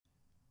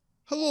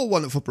Hello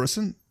wonderful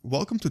person,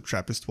 welcome to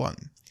Trappist 1.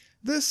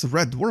 This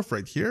red dwarf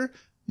right here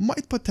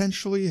might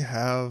potentially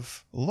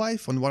have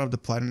life on one of the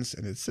planets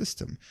in its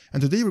system,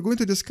 and today we're going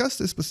to discuss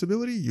this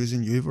possibility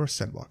using Universe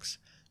Sandbox.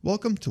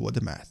 Welcome to What the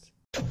Math.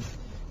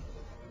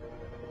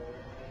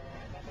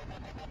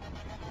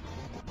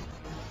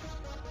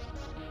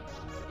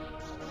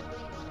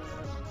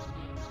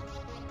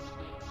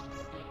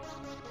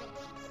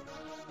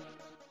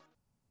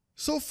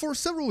 So for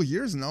several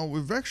years now,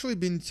 we've actually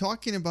been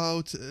talking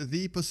about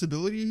the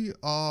possibility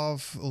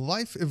of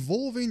life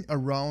evolving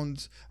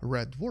around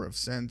red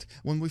dwarfs. And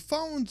when we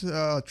found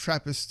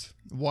Trappist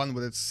 1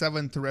 with its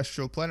 7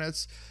 terrestrial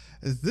planets,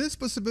 this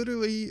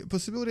possibility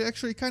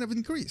actually kind of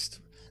increased.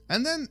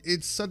 And then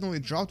it suddenly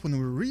dropped when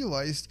we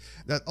realized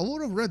that a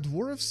lot of red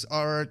dwarfs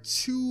are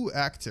too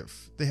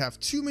active. They have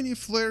too many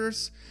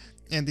flares,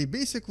 and they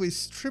basically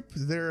strip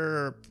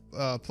their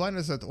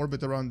planets that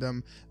orbit around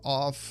them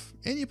of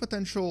any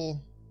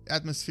potential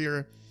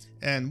atmosphere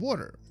and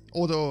water.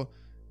 Although,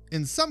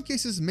 in some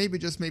cases, maybe,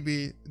 just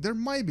maybe, there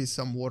might be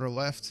some water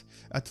left,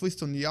 at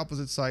least on the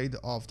opposite side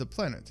of the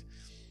planet.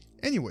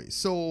 Anyway,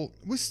 so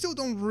we still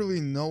don't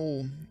really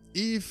know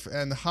if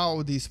and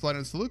how these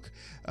planets look.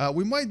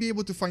 We might be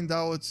able to find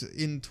out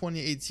in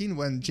 2018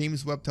 when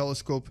James Webb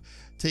Telescope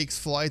takes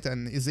flight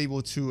and is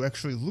able to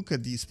actually look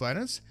at these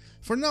planets.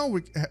 For now,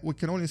 we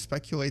can only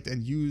speculate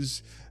and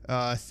use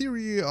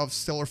theory of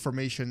stellar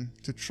formation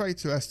to try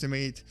to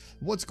estimate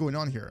what's going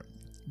on here.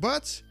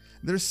 But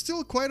there's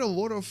still quite a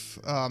lot of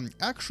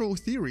actual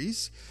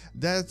theories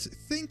that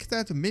think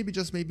that maybe,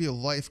 just maybe,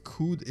 life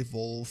could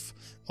evolve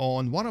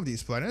on one of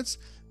these planets,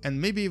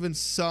 and maybe even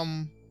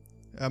some,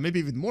 maybe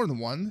even more than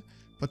one,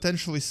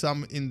 potentially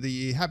some in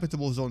the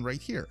habitable zone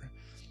right here.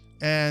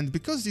 And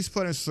because these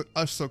planets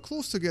are so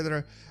close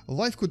together,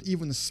 life could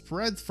even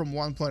spread from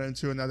one planet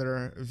to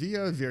another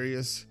via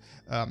various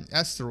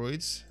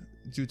asteroids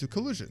due to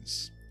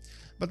collisions.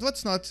 But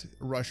let's not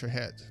rush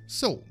ahead.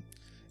 So,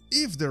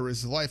 if there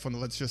is life on,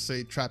 let's just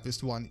say,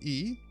 Trappist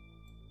 1e,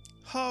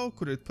 how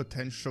could it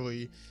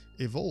potentially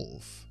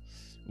evolve?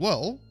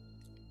 Well,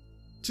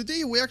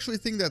 today we actually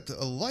think that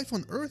life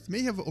on Earth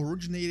may have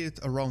originated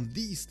around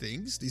these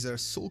things. These are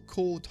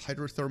so-called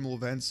hydrothermal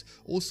vents,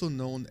 also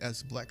known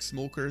as black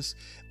smokers,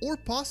 or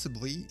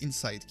possibly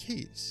inside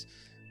caves.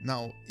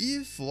 Now,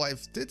 if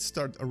life did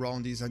start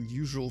around these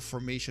unusual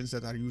formations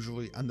that are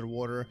usually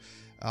underwater,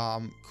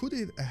 could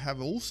it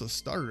have also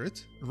started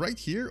right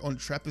here on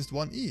Trappist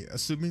 1e,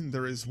 assuming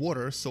there is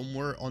water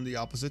somewhere on the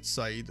opposite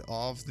side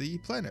of the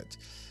planet?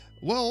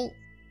 Well,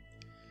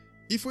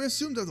 if we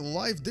assume that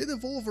life did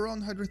evolve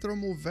around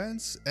hydrothermal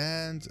vents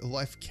and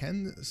life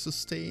can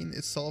sustain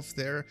itself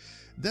there,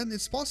 then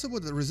it's possible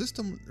that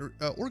resistant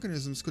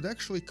organisms could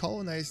actually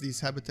colonize these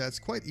habitats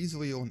quite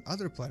easily on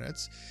other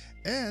planets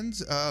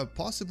and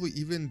possibly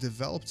even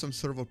develop some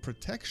sort of a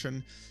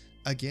protection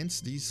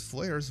against these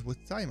flares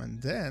with time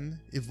and then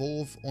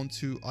evolve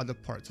onto other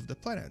parts of the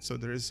planet. So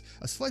there is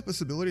a slight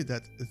possibility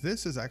that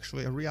this is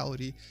actually a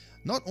reality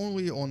not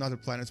only on other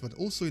planets but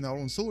also in our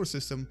own solar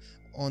system,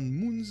 on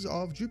moons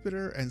of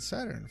Jupiter and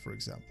Saturn, for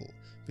example,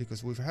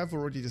 because we have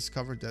already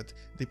discovered that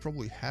they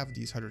probably have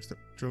these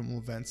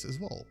hydrothermal vents as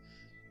well.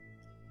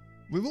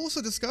 We've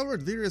also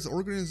discovered various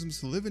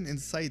organisms living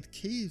inside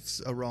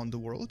caves around the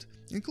world,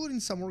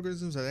 including some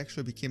organisms that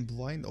actually became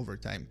blind over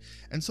time.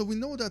 And so we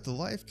know that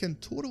life can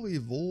totally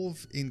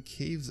evolve in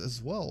caves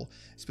as well,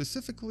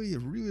 specifically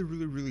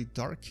really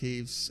dark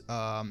caves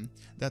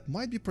that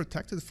might be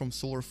protected from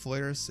solar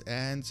flares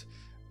and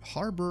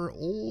harbor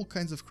all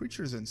kinds of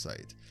creatures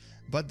inside.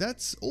 But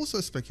that's also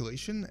a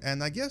speculation,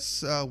 and I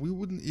guess we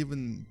wouldn't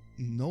even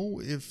know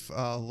if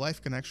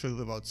life can actually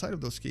live outside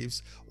of those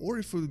caves, or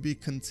if it would be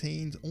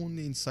contained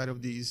only inside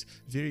of these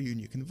very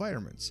unique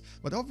environments.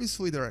 But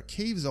obviously there are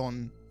caves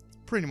on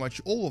pretty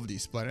much all of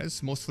these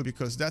planets, mostly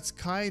because that's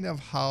kind of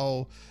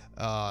how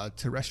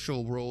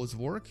terrestrial worlds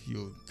work.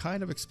 You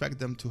kind of expect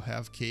them to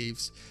have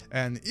caves,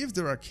 and if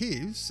there are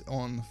caves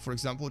on, for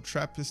example,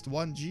 Trappist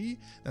 1g,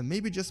 then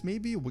maybe, just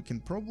maybe, we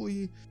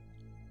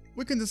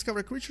can discover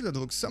a creature that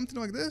looks something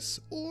like this,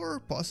 or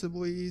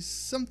possibly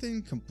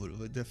something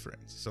completely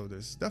different. So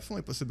there's definitely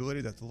a possibility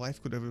that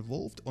life could have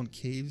evolved on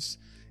caves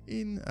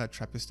in a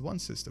Trappist 1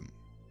 system.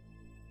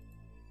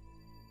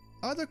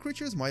 Other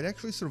creatures might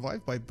actually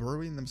survive by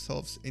burrowing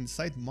themselves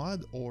inside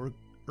mud or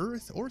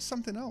earth or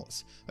something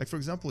else. Like, for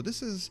example,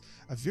 this is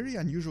a very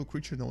unusual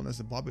creature known as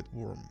the Bobbitt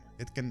Worm.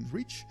 It can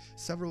reach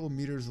several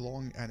meters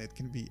long and it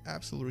can be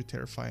absolutely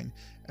terrifying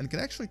and can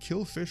actually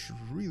kill fish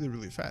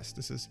really fast.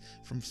 This is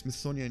from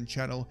Smithsonian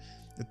Channel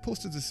that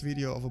posted this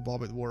video of a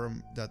Bobbitt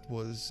Worm that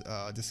was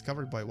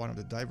discovered by one of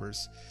the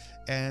divers.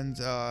 And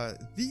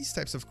these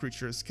types of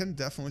creatures can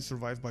definitely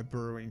survive by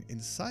burrowing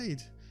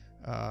inside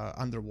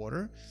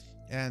underwater,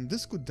 and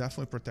this could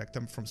definitely protect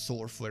them from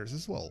solar flares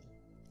as well.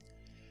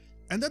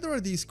 And then there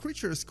are these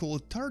creatures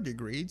called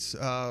tardigrades,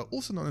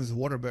 also known as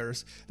water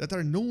bears, that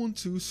are known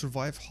to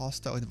survive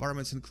hostile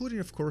environments, including,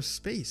 of course,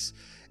 space.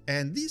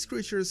 And these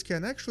creatures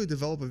can actually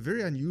develop a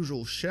very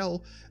unusual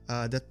shell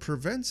that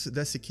prevents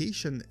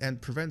desiccation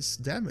and prevents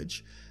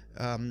damage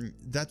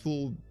that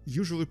will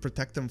usually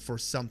protect them for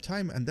some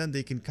time, and then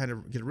they can kind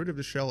of get rid of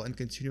the shell and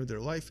continue their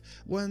life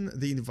when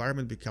the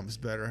environment becomes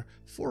better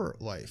for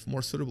life,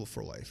 more suitable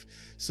for life.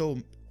 So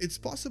it's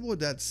possible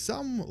that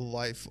some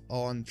life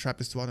on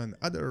Trappist-1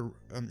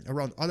 and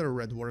around other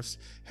red dwarfs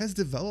has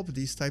developed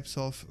these types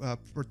of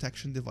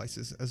protection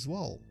devices as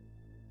well.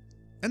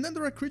 And then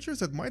there are creatures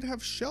that might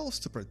have shells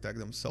to protect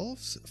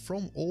themselves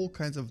from all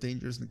kinds of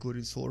dangers,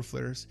 including solar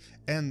flares,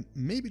 and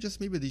maybe,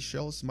 just maybe, these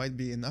shells might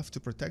be enough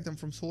to protect them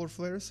from solar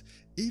flares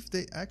if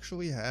they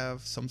actually have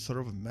some sort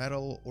of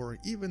metal or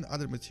even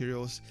other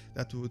materials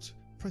that would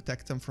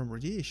protect them from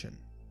radiation.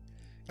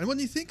 And when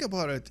you think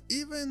about it,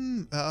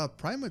 even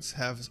primates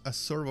have a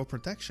sort of a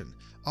protection.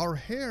 Our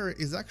hair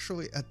is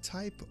actually a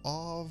type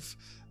of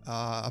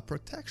a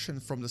protection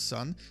from the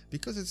sun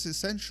because it's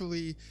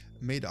essentially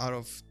made out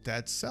of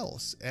dead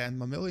cells, and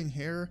mammalian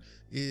hair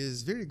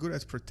is very good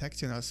at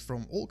protecting us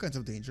from all kinds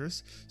of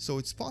dangers. So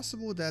it's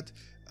possible that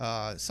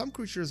some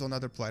creatures on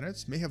other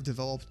planets may have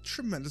developed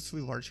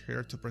tremendously large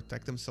hair to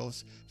protect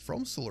themselves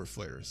from solar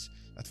flares.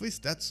 At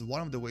least that's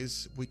one of the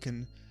ways we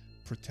can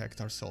protect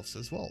ourselves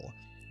as well.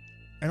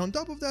 And on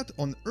top of that,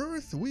 on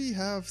Earth, we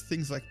have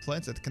things like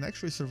plants that can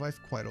actually survive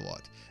quite a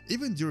lot.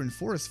 Even during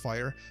forest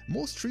fire,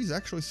 most trees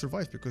actually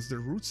survive because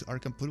their roots are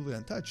completely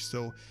untouched,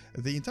 so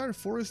the entire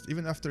forest,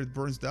 even after it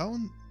burns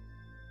down,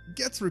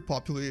 gets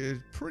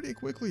repopulated pretty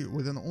quickly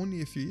within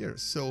only a few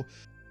years. So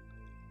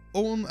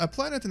on a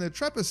planet in the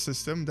Trappist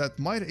system that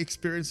might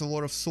experience a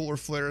lot of solar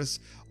flares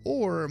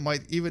or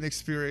might even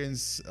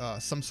experience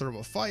some sort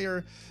of a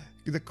fire,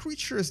 the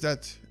creatures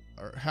that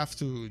have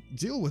to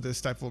deal with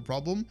this type of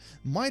problem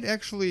might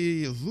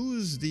actually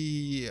lose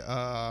the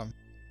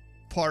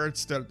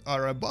parts that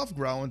are above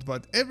ground,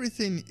 but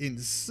everything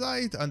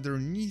inside,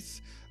 underneath,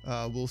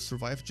 will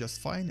survive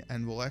just fine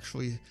and will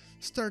actually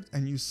start a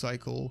new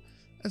cycle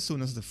as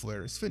soon as the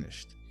flare is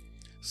finished.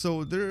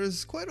 So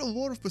there's quite a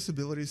lot of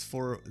possibilities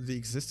for the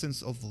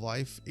existence of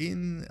life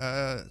in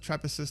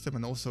Trappist system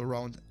and also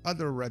around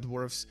other red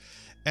dwarfs.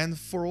 And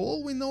for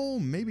all we know,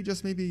 maybe,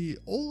 just maybe,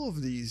 all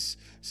of these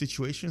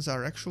situations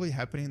are actually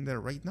happening there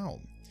right now.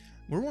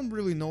 We won't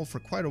really know for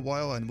quite a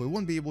while, and we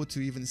won't be able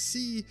to even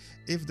see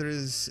if there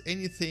is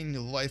anything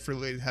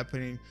life-related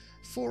happening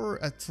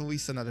for at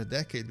least another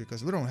decade,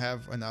 because we don't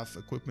have enough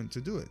equipment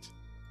to do it.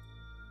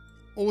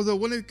 Although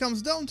when it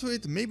comes down to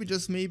it, maybe,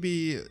 just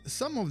maybe,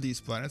 some of these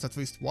planets, at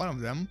least one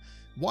of them,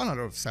 1 out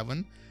of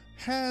 7,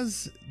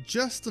 has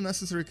just the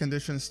necessary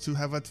conditions to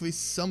have at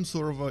least some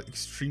sort of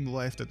extreme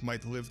life that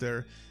might live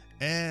there.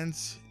 And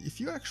if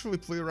you actually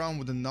play around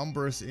with the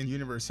numbers in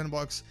Universe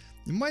Sandbox,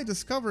 you might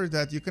discover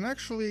that you can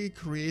actually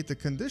create the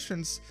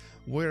conditions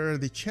where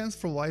the chance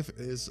for life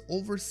is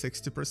over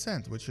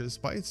 60%, which is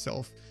by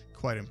itself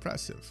quite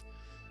impressive.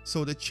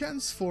 So the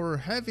chance for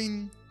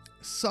having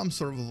some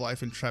sort of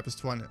life in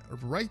Trappist-1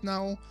 right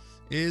now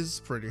is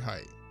pretty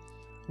high.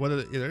 Whether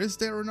it is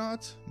there or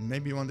not,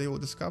 maybe one day we'll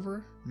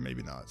discover,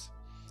 maybe not.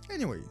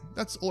 Anyway,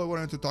 that's all I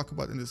wanted to talk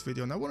about in this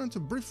video, and I wanted to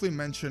briefly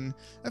mention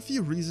a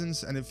few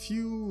reasons and a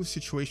few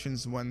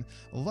situations when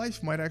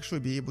life might actually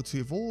be able to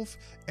evolve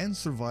and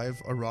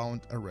survive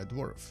around a red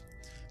dwarf.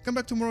 Come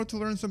back tomorrow to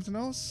learn something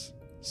else.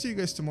 See you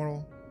guys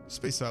tomorrow.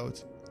 Space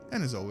out,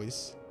 and as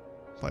always,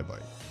 bye bye.